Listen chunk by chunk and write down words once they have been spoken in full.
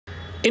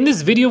In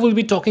this video, we'll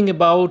be talking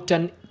about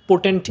an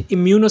potent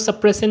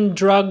immunosuppressant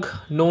drug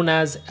known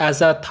as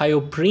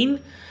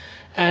azathioprine.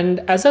 And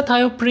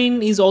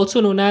azathioprine is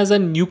also known as a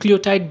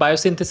nucleotide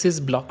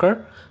biosynthesis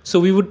blocker. So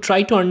we would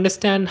try to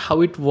understand how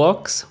it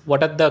works,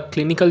 what are the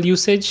clinical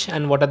usage,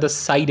 and what are the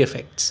side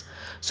effects.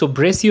 So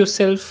brace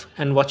yourself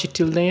and watch it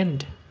till the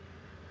end.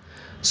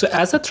 So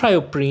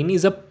azathioprine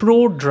is a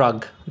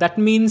prodrug. That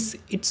means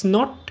it's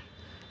not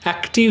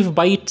active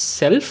by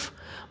itself,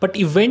 but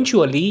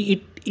eventually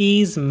it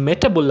is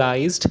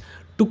metabolized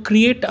to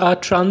create a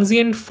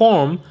transient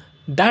form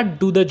that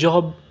do the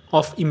job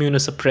of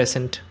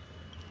immunosuppressant.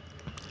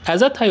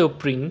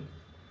 Azathioprine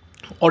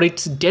or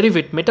its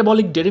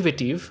metabolic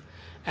derivative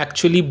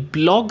actually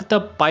block the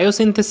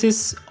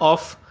biosynthesis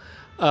of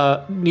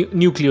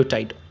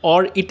nucleotide,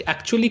 or it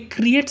actually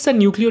creates a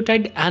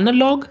nucleotide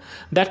analog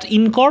that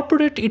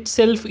incorporate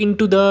itself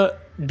into the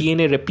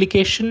DNA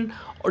replication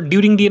or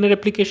during DNA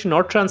replication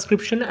or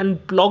transcription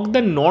and block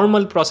the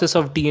normal process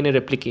of DNA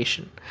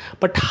replication.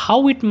 But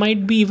how it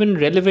might be even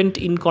relevant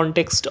in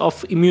context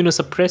of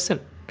immunosuppression?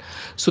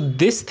 So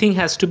this thing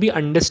has to be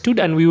understood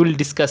and we will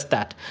discuss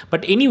that.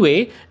 But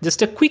anyway,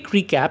 just a quick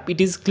recap. It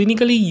is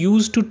clinically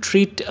used to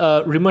treat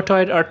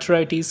rheumatoid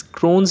arthritis,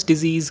 Crohn's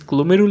disease,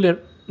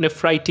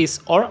 glomerulonephritis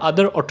or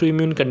other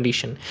autoimmune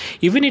condition.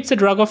 Even it's a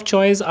drug of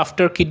choice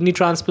after kidney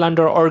transplant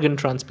or organ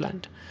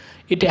transplant.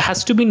 It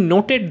has to be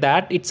noted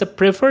that it's a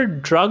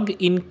preferred drug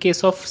in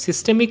case of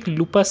systemic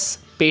lupus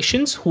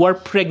patients who are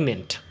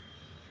pregnant.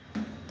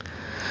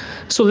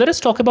 So let us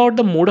talk about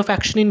the mode of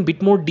action in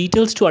bit more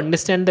details to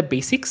understand the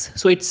basics.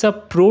 So it's a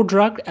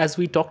prodrug as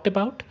we talked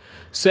about.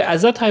 So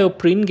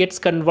azathioprine gets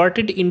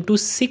converted into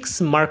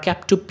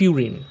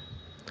 6-mercaptopurine.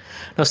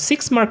 Now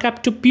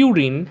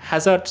 6-mercaptopurine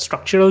has a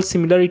structural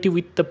similarity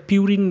with the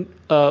purine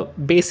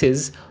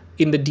bases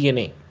in the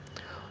DNA.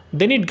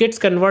 Then it gets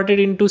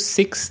converted into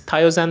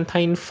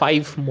 6-thioxanthine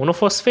 5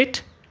 monophosphate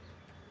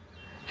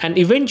and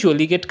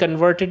eventually get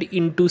converted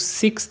into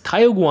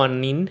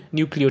 6-thioguanine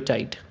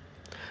nucleotide.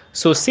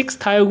 So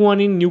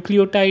 6-thioguanine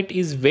nucleotide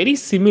is very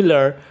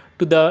similar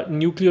to the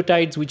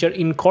nucleotides which are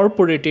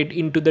incorporated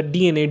into the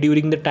DNA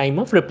during the time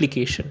of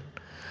replication.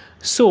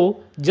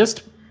 So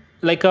just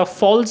like a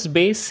false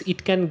base,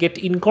 it can get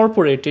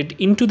incorporated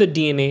into the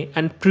DNA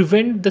and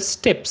prevent the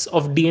steps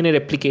of DNA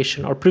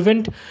replication or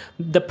prevent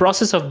the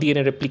process of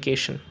DNA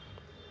replication.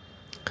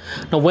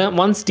 Now,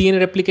 once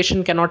DNA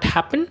replication cannot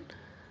happen,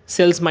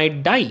 cells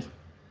might die.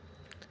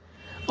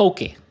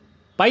 Okay,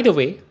 by the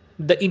way,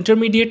 the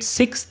intermediate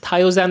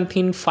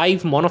 6-thioxanthine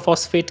 5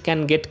 monophosphate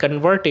can get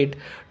converted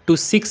to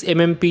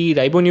 6-MMP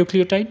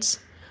ribonucleotides,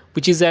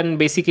 which is an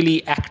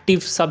basically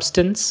active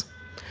substance.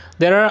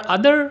 There are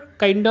other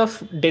kind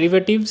of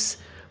derivatives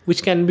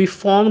which can be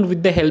formed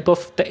with the help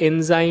of the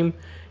enzyme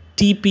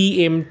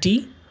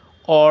TPMT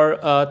or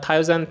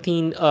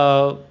thioxanthine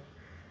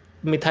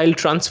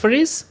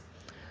methyltransferase.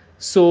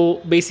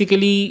 So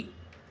basically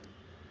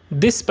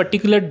this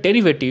particular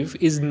derivative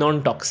is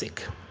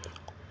non-toxic.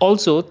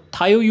 Also,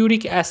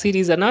 thiouric acid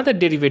is another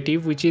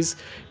derivative which is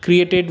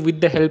created with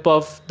the help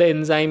of the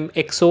enzyme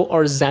exo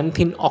or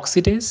xanthine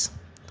oxidase.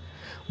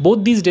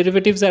 Both these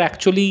derivatives are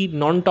actually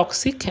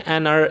non-toxic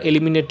and are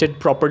eliminated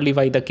properly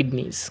by the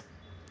kidneys.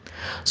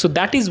 So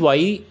that is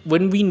why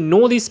when we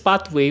know this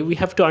pathway, we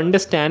have to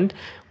understand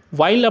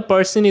while a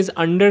person is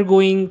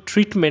undergoing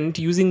treatment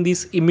using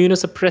this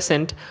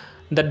immunosuppressant,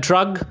 the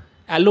drug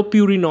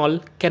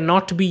allopurinol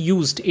cannot be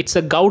used. It's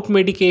a gout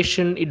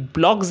medication. It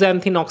blocks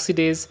xanthine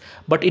oxidase,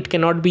 but it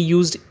cannot be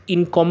used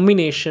in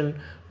combination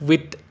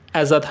with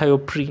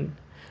azathioprine,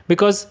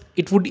 because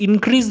it would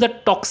increase the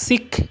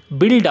toxic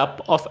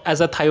buildup of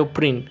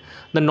azathioprine.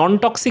 The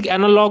non-toxic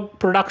analog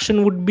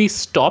production would be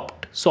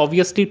stopped. So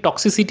obviously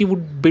toxicity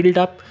would build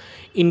up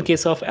in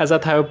case of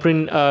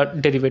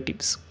azathioprine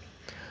derivatives.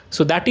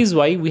 So that is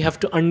why we have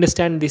to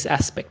understand this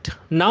aspect.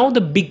 Now the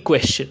big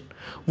question.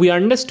 We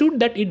understood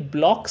that it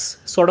blocks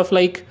sort of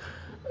like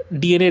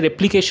DNA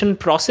replication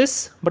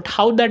process, but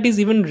how that is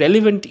even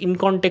relevant in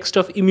context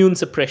of immune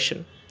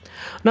suppression.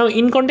 Now,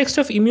 in context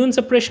of immune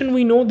suppression,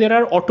 we know there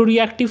are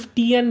autoreactive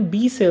T and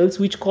B cells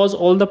which cause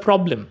all the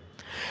problem.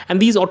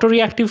 And these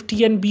autoreactive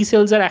T and B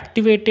cells are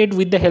activated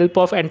with the help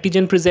of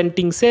antigen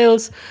presenting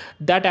cells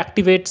that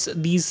activates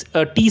these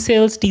T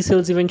cells. T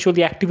cells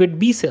eventually activate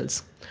B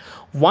cells.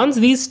 Once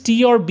these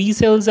T or B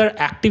cells are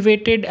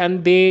activated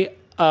and they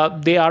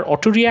are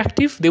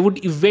autoreactive, they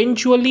would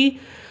eventually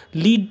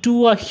lead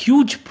to a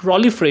huge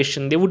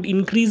proliferation. They would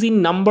increase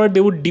in number,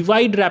 they would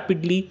divide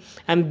rapidly,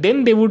 and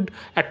then they would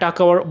attack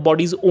our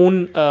body's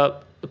own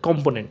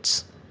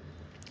components.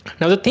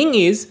 Now the thing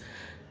is,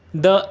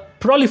 the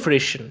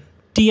proliferation,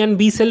 T and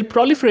B cell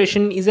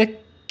proliferation is a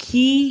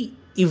key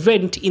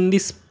event in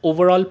this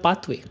overall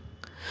pathway.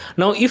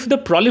 Now if the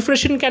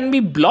proliferation can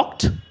be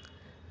blocked,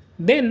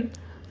 then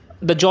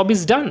the job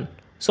is done.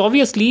 So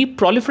obviously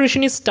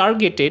proliferation is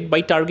targeted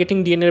by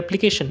targeting DNA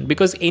replication,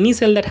 because any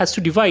cell that has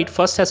to divide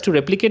first has to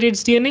replicate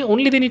its DNA,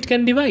 only then it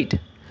can divide.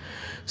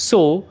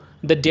 So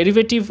the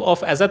derivative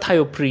of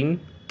azathioprine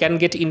can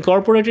get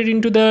incorporated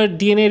into the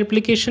DNA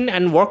replication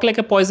and work like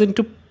a poison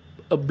to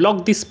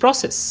block this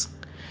process,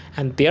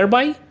 and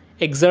thereby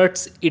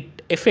exerts its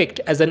effect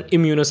as an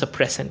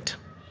immunosuppressant.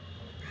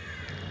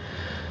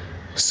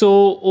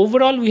 So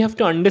overall, we have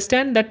to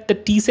understand that the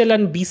T cell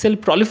and B cell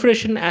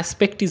proliferation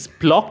aspect is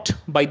blocked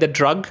by the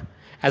drug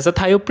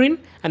azathioprine,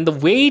 and the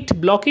way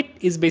it block it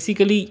is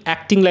basically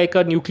acting like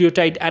a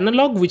nucleotide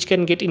analog which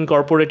can get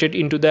incorporated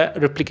into the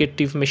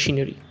replicative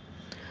machinery.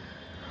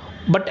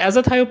 But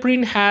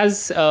azathioprine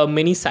has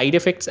many side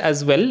effects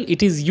as well.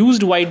 It is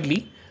used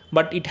widely,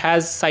 but it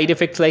has side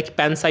effects like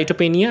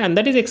pancytopenia, and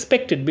that is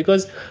expected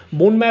because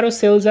bone marrow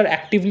cells are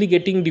actively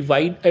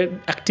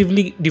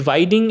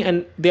dividing,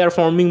 and they are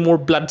forming more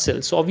blood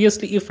cells. So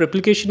obviously, if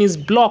replication is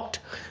blocked,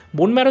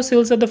 bone marrow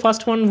cells are the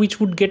first one which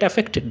would get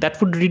affected. That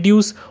would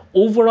reduced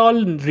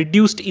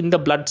in the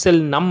blood cell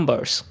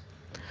numbers.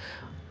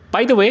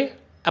 By the way,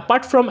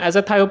 apart from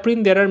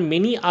azathioprine, there are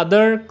many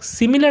other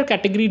similar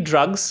category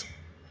drugs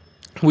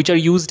which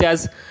are used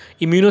as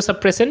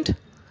immunosuppressant.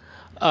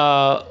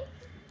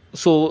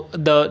 So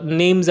the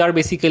names are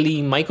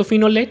basically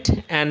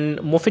mycophenolate and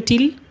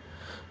mofetil.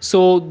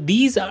 So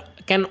these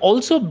can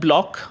also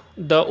block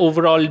the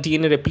overall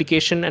DNA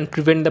replication and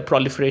prevent the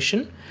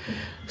proliferation.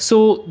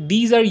 So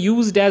these are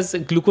used as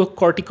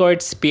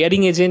glucocorticoid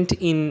sparing agent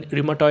in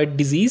rheumatoid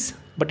disease,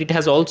 but it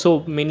has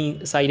also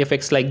many side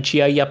effects like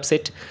GI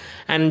upset.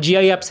 And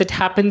GI upset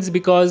happens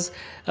because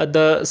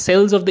the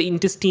cells of the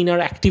intestine are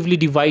actively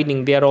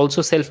dividing. They are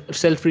also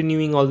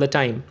self-renewing all the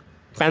time.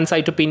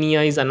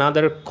 Pancytopenia is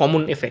another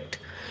common effect,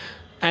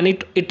 and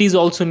it is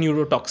also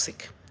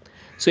neurotoxic.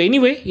 So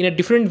anyway, in a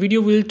different video,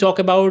 we'll talk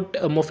about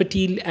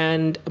mofetil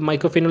and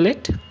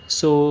mycophenolate.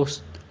 So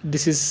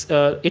this is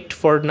it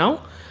for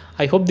now.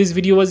 I hope this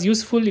video was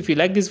useful. If you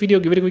like this video,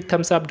 give it a quick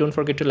thumbs up. Don't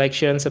forget to like,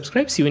 share, and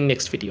subscribe. See you in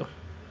next video.